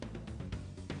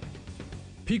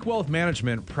Peak Wealth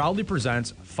Management proudly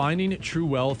presents Finding True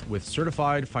Wealth with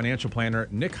certified financial planner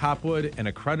Nick Hopwood and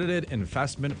accredited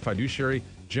investment fiduciary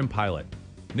Jim Pilot.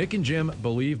 Nick and Jim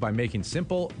believe by making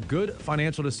simple, good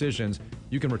financial decisions,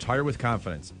 you can retire with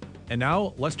confidence. And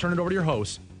now, let's turn it over to your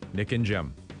hosts, Nick and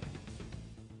Jim.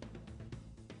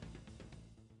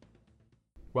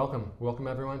 Welcome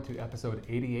everyone to episode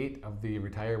 88 of the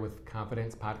Retire with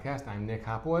Confidence podcast. I'm Nick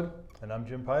Hopwood. And I'm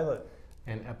Jim Pilot.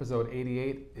 And episode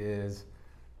 88 is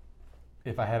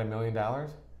If I Had $1 Million.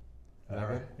 Is that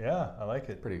good? Yeah, I like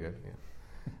it. Pretty good, yeah.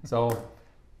 So,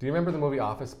 do you remember the movie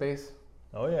Office Space?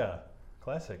 Oh yeah,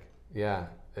 classic. Yeah,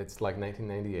 it's like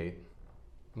 1998.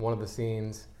 One of the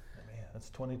scenes. Man,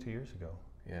 that's 22 years ago.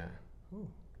 Yeah. Ooh.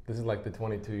 This is like the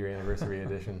 22-year anniversary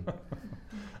edition.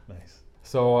 Nice.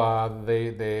 So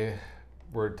they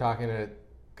were talking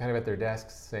at their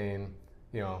desks saying,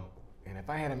 and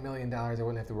if I had $1 million, I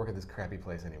wouldn't have to work at this crappy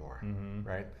place anymore,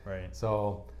 right? Right.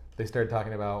 So they started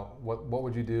talking about what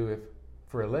would you do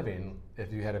for a living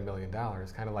if you had $1 million?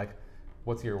 Kind of like,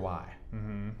 what's your why?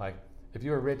 Like, if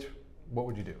you were rich, what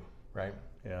would you do, right?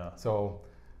 Yeah. So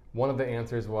one of the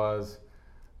answers was,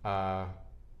 I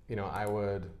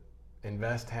would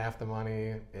invest half the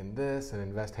money in this and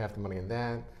invest half the money in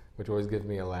that, which always gives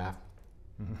me a laugh.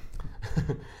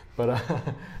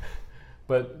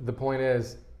 But the point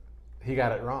is, he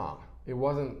got it wrong. It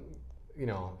wasn't,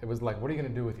 it was like, what are you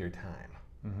going to do with your time?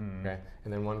 Okay.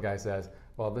 And then one guy says,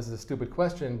 well, this is a stupid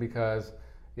question because,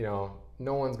 no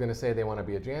one's going to say they want to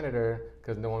be a janitor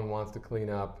because no one wants to clean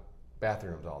up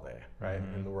bathrooms all day, right?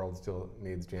 And the world still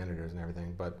needs janitors and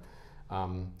everything. But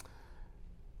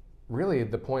really,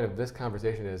 the point of this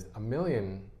conversation is $1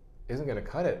 million isn't going to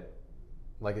cut it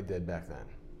like it did back then.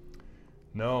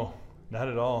 No, not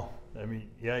at all. I mean,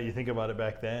 yeah, you think about it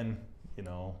back then,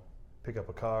 pick up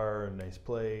a car, a nice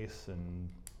place, and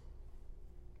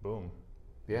boom,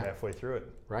 Yeah. halfway through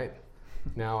it. Right.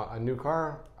 Now, a new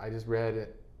car, I just read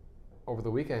over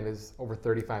the weekend, is over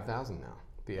 $35,000 now.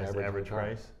 That's the average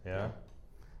price. Yeah.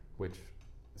 Which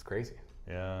is crazy.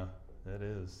 Yeah, that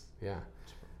is. Yeah.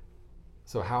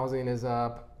 So housing is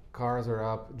up, cars are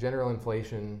up, general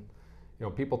inflation.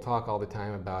 People talk all the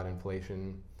time about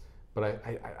inflation, but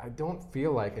I don't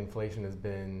feel like inflation has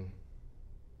been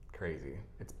crazy.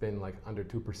 It's been like under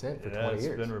 2% for 20 years.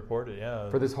 It's been reported, yeah.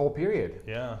 For this whole period.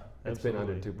 Yeah, it's absolutely.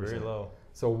 been under 2%. Very low.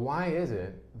 So why is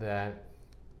it that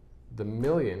the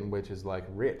million, which is like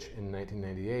rich in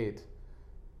 1998,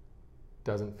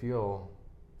 doesn't feel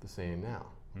the same now?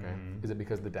 Okay. Is it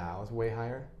because the Dow is way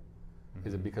higher?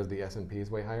 Is it because the S&P is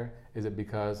way higher? Is it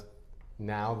because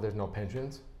now there's no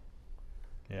pensions?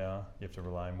 Yeah, you have to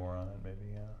rely more on it,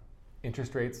 maybe. Yeah.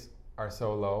 Interest rates are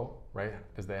so low, right?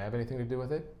 Does that have anything to do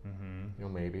with it?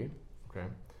 Maybe. Okay.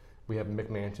 We have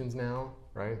McMansions now,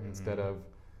 right? Instead of,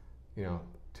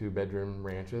 2-bedroom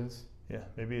ranches. Yeah,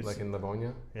 maybe it's like in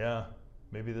Livonia. Yeah,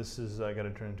 maybe this is got to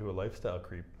turn into a lifestyle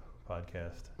creep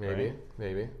podcast. Maybe, right?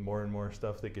 maybe. More and more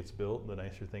stuff that gets built, the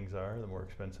nicer things are, the more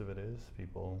expensive it is.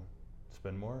 People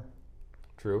spend more.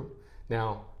 True.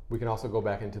 Now we can also go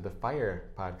back into the FIRE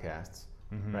podcasts,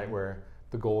 right, where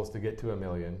the goal is to get to $1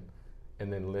 million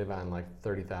and then live on like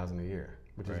 $30,000 a year,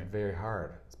 which is very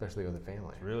hard, especially with a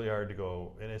family. It's really hard to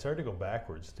go, and it's hard to go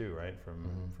backwards too, right?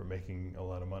 From making a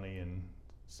lot of money and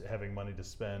having money to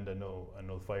spend. I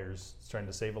know FIRE's trying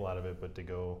to save a lot of it, but to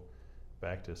go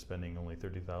back to spending only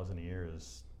 $30,000 a year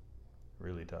is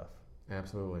really tough.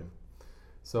 Absolutely.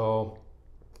 So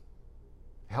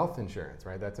health insurance,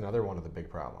 right? That's another one of the big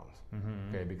problems.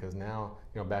 Okay, because now,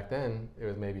 back then it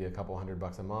was maybe a couple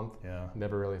 $100 a month. Yeah.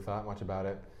 Never really thought much about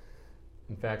it.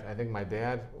 In fact, I think my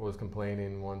dad was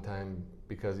complaining one time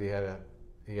because he had a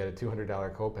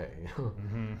 $200 copay.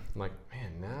 I'm like,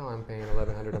 man, now I'm paying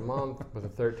 $1,100 a month with a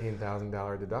 $13,000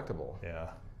 deductible.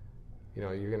 Yeah.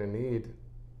 You're going to need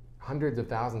hundreds of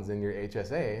thousands in your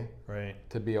HSA, right,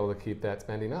 to be able to keep that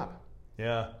spending up.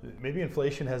 Yeah, maybe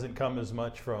inflation hasn't come as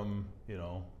much from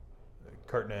a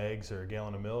carton of eggs or a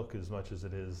gallon of milk as much as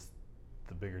it is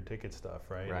the bigger ticket stuff,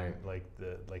 right? Right.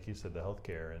 Like you said, the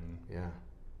healthcare and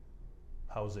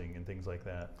housing and things like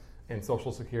that. And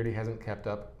Social Security hasn't kept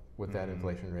up with that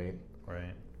inflation rate.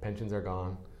 Right. Pensions are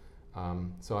gone.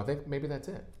 So I think maybe that's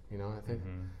it. I think.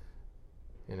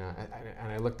 And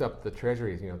I looked up the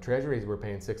treasuries. Treasuries were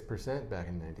paying 6% back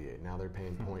in '98. Now they're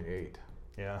paying 0.8.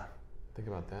 Yeah. Think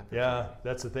about that. Yeah,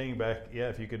 that's the thing back. Yeah,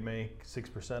 if you could make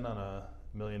 6% on $1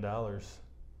 million,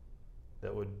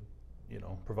 that would,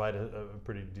 provide a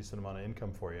pretty decent amount of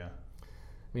income for you. I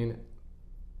mean,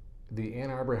 the Ann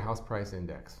Arbor House Price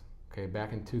Index. Okay,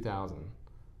 back in 2000,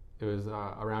 it was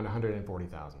around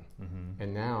 140,000,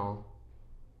 and now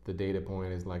the data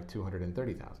point is like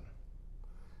 230,000.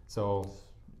 So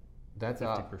that's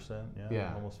 50%,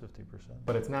 yeah. almost 50%.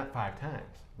 But it's not 5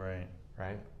 times, Right.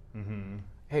 right? Mm-hmm.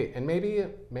 Hey, and maybe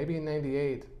in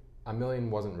 '98, $1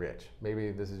 million wasn't rich.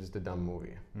 Maybe this is just a dumb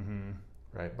movie, Mm-hmm.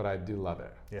 right? But I do love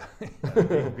it.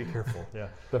 Yeah. Be careful. Yeah.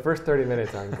 The first 30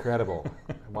 minutes are incredible.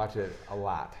 I watch it a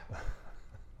lot.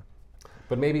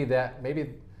 But maybe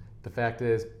the fact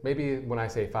is, maybe when I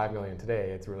say 5 million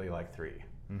today, it's really like 3.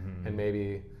 Mm-hmm. And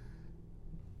maybe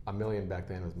 $1 million back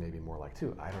then was maybe more like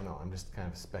 2. I don't know. I'm just kind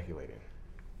of speculating.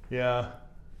 Yeah.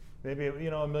 Maybe,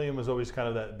 $1 million was always kind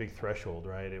of that big threshold,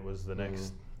 right? It was the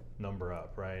next number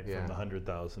up, right? Yeah. From the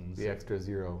 100,000s. The extra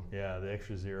zero. Yeah, the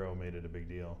extra zero made it a big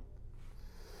deal.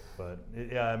 But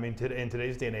I mean, in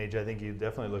today's day and age, I think you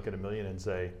definitely look at $1 million and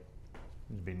say,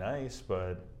 it'd be nice,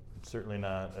 but it's certainly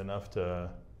not enough to,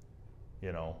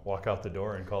 walk out the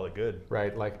door and call it good.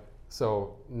 Right. Like,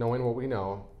 so knowing what we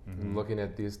know, Mm-hmm. looking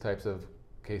at these types of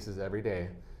cases every day,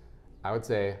 I would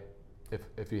say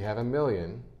if you have $1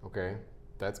 million, okay,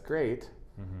 that's great.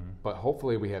 Mm-hmm. But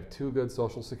hopefully we have 2 good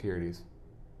Social Securities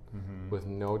Mm-hmm. with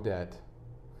no debt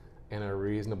and a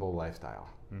reasonable lifestyle.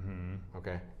 Mm-hmm.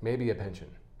 Okay, maybe a pension,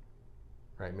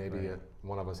 right? Maybe Right.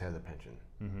 one of us has a pension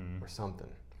Mm-hmm. or something,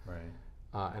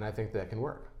 Right. and I think that can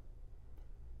work.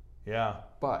 Yeah.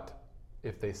 But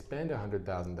if they spend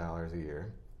 $100,000 a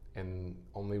year and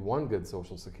only 1 good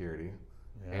Social Security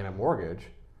Yeah. and a mortgage,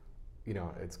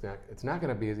 it's not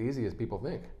going to be as easy as people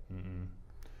think. Mm-mm.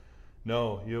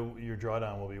 No, your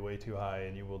drawdown will be way too high,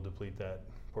 and you will deplete that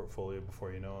portfolio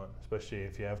before you know it. Especially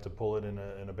if you have to pull it in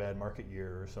a bad market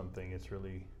year or something, it's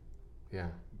really Yeah.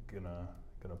 gonna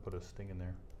put a sting in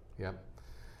there. Yep.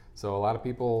 So a lot of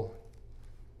people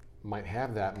might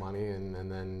have that money and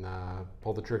then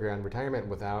pull the trigger on retirement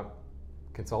without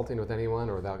consulting with anyone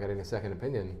or without getting a second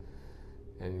opinion.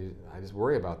 And I just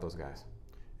worry about those guys.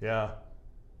 Yeah.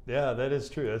 Yeah, that is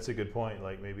true. That's a good point.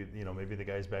 Like maybe the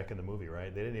guys back in the movie,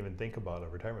 right? They didn't even think about a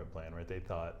retirement plan, right? They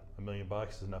thought $1 million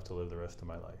is enough to live the rest of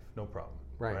my life, no problem,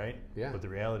 Right. Yeah. But the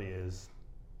reality is,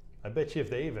 I bet you if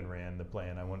they even ran the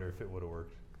plan, I wonder if it would have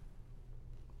worked.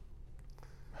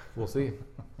 We'll see.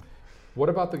 What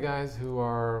about the guys who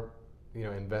are,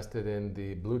 invested in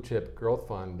the blue chip growth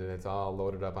fund and it's all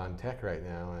loaded up on tech right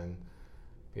now and,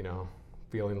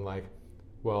 feeling like,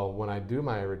 well, when I do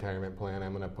my retirement plan,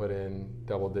 I'm going to put in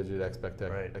double-digit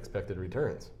Right. expected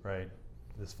returns. Right.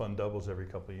 This fund doubles every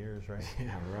couple of years, right?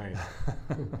 Yeah, right.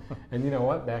 And you know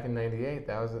what? Back in '98,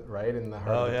 that was right in the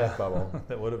heart of the tech bubble.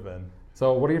 That would have been.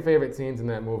 So, what are your favorite scenes in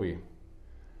that movie?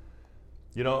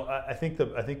 I think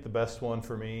the best one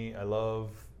for me, I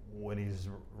love when he's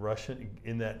rushing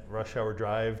in that rush hour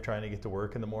drive, trying to get to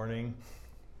work in the morning.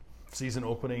 Sees an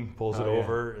opening, pulls it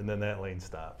over, and then that lane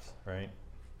stops. Right.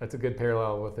 That's a good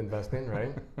parallel with investing,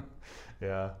 right?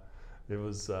 Yeah, it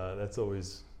was. That's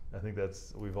always. I think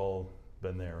we've all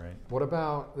been there, right? What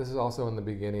about, this is also in the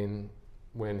beginning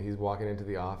when he's walking into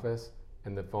the office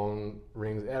and the phone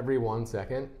rings every 1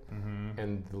 second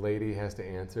and the lady has to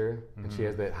answer and she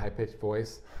has that high-pitched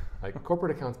voice, like,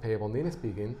 corporate accounts payable, Nina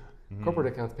speaking, corporate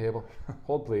accounts payable,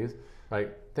 hold please.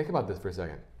 Like, think about this for a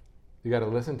second. You got to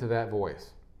listen to that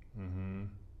voice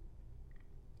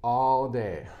all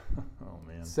day. Oh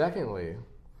man. Secondly,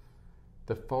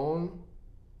 the phone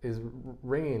is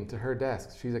ringing to her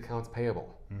desk. She's accounts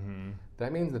payable.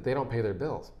 That means that they don't pay their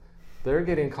bills. They're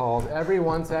getting calls every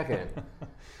 1 second.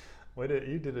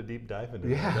 You did a deep dive into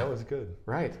Yeah. that. That was good.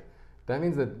 Right. That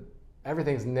means that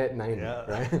everything's net 90,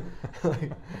 Yeah. right?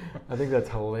 Like, I think that's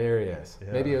hilarious.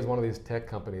 Yeah. Maybe it was one of these tech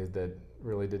companies that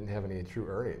really didn't have any true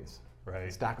earnings. Right.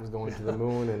 The stock was going to the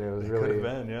moon and it was It really could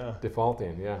have been, yeah.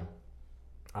 defaulting, yeah.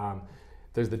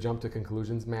 There's the jump to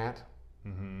conclusions mat,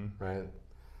 Mm-hmm. right?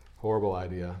 Horrible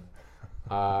idea.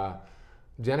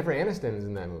 Jennifer Aniston is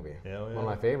in that movie. Yeah, One of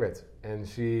my favorites. And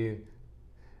she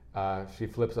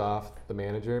flips off the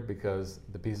manager because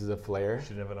the pieces of flair. She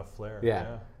didn't have enough flair.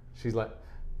 Yeah. She's like,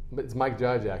 but it's Mike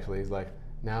Judge actually. He's like,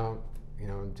 now,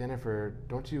 Jennifer,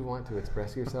 don't you want to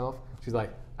express yourself? She's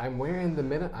like, I'm wearing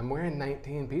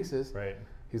 19 pieces. Right.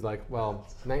 He's like, well,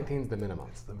 19's the minimum.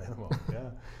 It's the minimum. Yeah.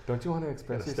 Don't you want to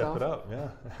express Gotta yourself? step it up.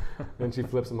 Yeah. Then she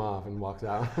flips him off and walks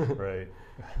out. Right.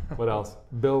 What else?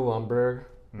 Bill Lumbergh,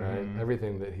 right? Mhm.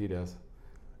 Everything that he does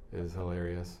is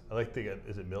hilarious. I like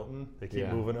is it Milton? They keep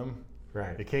Yeah. moving him.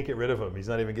 Right. They can't get rid of him. He's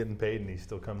not even getting paid, and he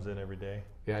still comes in every day.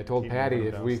 Yeah, I told Keep Patty moving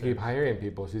if him we keep downstairs. hiring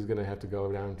people, she's going to have to go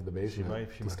down to the She basement.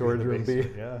 might. the be storage in the room B.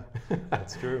 basement. Yeah,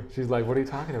 that's true. She's like, what are you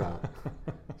talking about?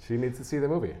 She needs to see the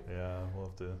movie. Yeah, we'll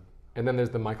have to. And then there's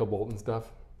the Michael Bolton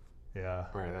stuff. Yeah.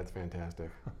 All right, that's fantastic.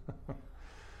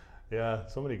 Yeah,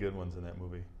 so many good ones in that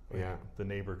movie. Like Yeah. The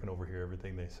neighbor can overhear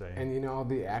everything they say. And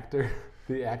the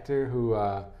actor who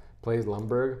plays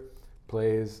Lumbergh,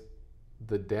 plays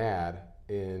the dad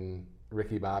in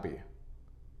Ricky Bobby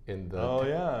in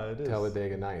the it is.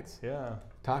 Talladega Nights. Yeah.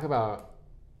 Talk about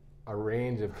a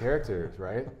range of characters,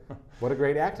 right? What a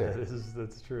great actor.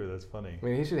 That's true. That's funny. I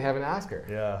mean, he should have an Oscar.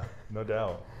 Yeah, no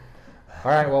doubt.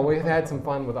 All right, well, we've had some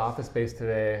fun with Office Space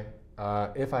today.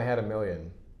 If I had $1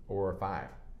 million or 5.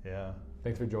 Yeah.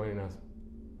 Thanks for joining us.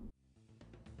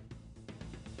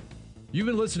 You've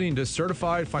been listening to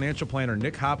certified financial planner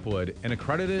Nick Hopwood and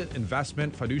accredited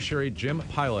investment fiduciary Jim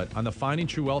Pilot on the Finding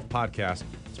True Wealth podcast,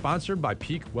 sponsored by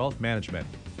Peak Wealth Management.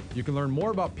 You can learn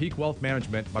more about Peak Wealth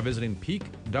Management by visiting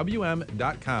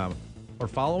peakwm.com or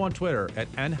follow on Twitter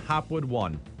at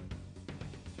nhopwood1.